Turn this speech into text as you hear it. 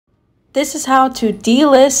This is how to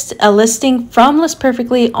delist a listing from List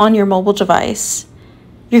Perfectly on your mobile device.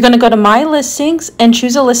 You're going to go to My Listings and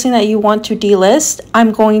choose a listing that you want to delist.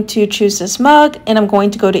 I'm going to choose this mug and I'm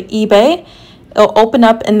going to go to eBay. It'll open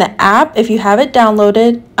up in the app. If you have it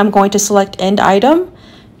downloaded, I'm going to select End Item.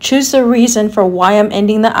 Choose the reason for why I'm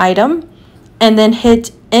ending the item and then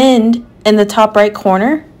hit End in the top right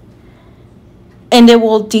corner and it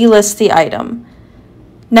will delist the item.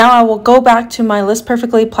 Now I will go back to my List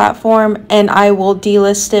Perfectly platform and I will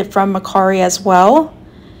delist it from Mercari as well.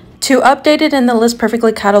 To update it in the List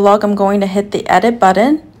Perfectly catalog, I'm going to hit the Edit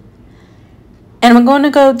button. And I'm going to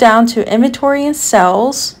go down to Inventory and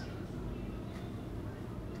Sales.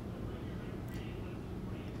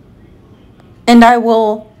 And I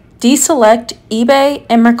will deselect eBay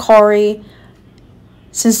and Mercari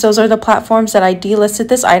since those are the platforms that I delisted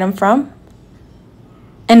this item from.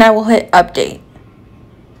 And I will hit Update.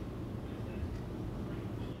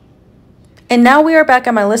 And now we are back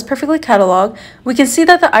at my List Perfectly catalog. We can see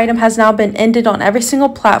that the item has now been ended on every single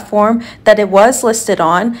platform that it was listed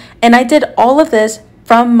on. And I did all of this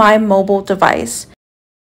from my mobile device.